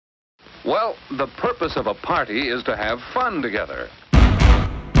Well, the purpose of a party is to have fun together.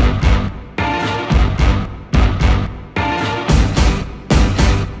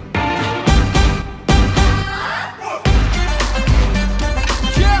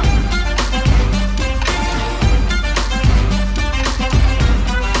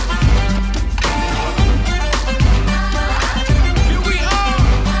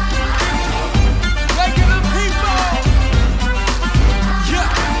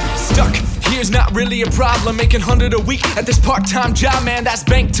 Not really a problem, making 100 a week at this part-time job, man, that's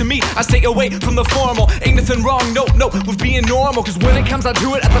bank to me. I stay away from the formal, ain't nothing wrong, no, with being normal. Cause when it comes, I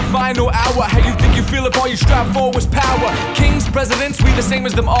do it at the final hour. How you think you feel if all you strive for was power? Kings, presidents, we the same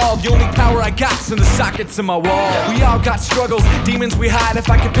as them all. The only power I got's in the sockets in my wall. We all got struggles, demons we hide. If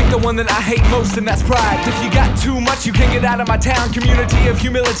I could pick the one that I hate most, then that's pride. If you got too much, you can't get out of my town. Community of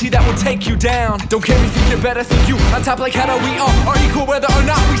humility that will take you down. Don't care if you think you're better, think you on top like Hannah. We all are equal whether or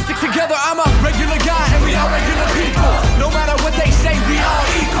not we stick together. I'm a regular guy and we are regular people. No matter what they say, we all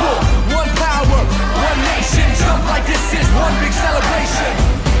equal. One power, one nation. Jump like this is one big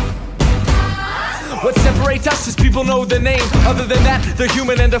celebration. What separates us is people know the name. Other than that, they're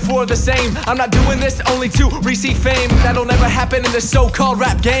human and therefore the same. I'm not doing this only to receive fame. That'll never happen in this so-called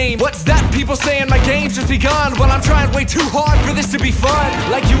rap game. What's that? People saying my game's just begun. Well, I'm trying way too hard for this to be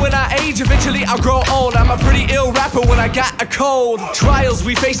fun. Like you and I age, eventually I'll grow old. I'm a pretty ill rapper when I got a cold. Trials,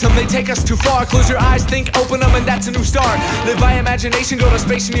 we face them, they take us too far. Close your eyes, think, open them, and that's a new start. Live by imagination, go to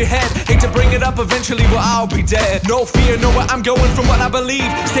space in your head. Hate to bring it up, eventually, well, I'll be dead. No fear, know where I'm going from what I believe.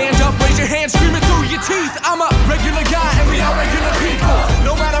 Stand up, raise your hands, scream it through your teeth. I'm a regular guy and we are regular people.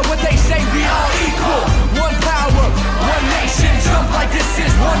 No matter what they say, we all equal. One power, one nation. Jump like this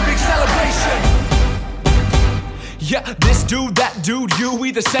is one big celebration. Yeah, this dude, that dude, you,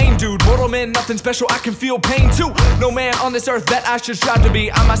 we the same dude. Mortal man, nothing special, I can feel pain too. No man on this earth that I should strive to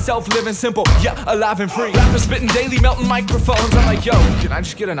be. I myself living simple, yeah, alive and free. Rappers spitting daily, melting microphones. I'm like, yo, can I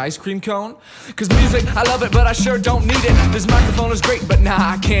just get an ice cream cone? Cause music, I love it, but I sure don't need it. This microphone is great, but nah,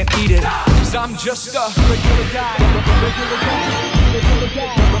 I can't eat it. Cause I'm just a regular guy. Regular guy, regular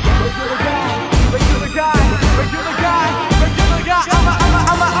guy, regular guy, regular guy, regular guy, regular guy.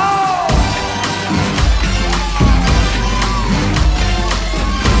 I'm a, oh!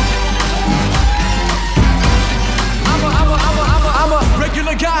 I'm a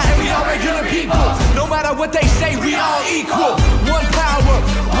regular guy and we are regular people. No matter what they say, we all equal. One power,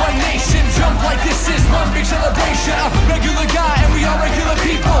 one nation. Jump like this is one big celebration. A regular guy and we are regular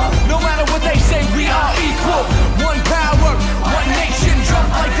people. No matter what they say, we all equal. One power, one nation. Jump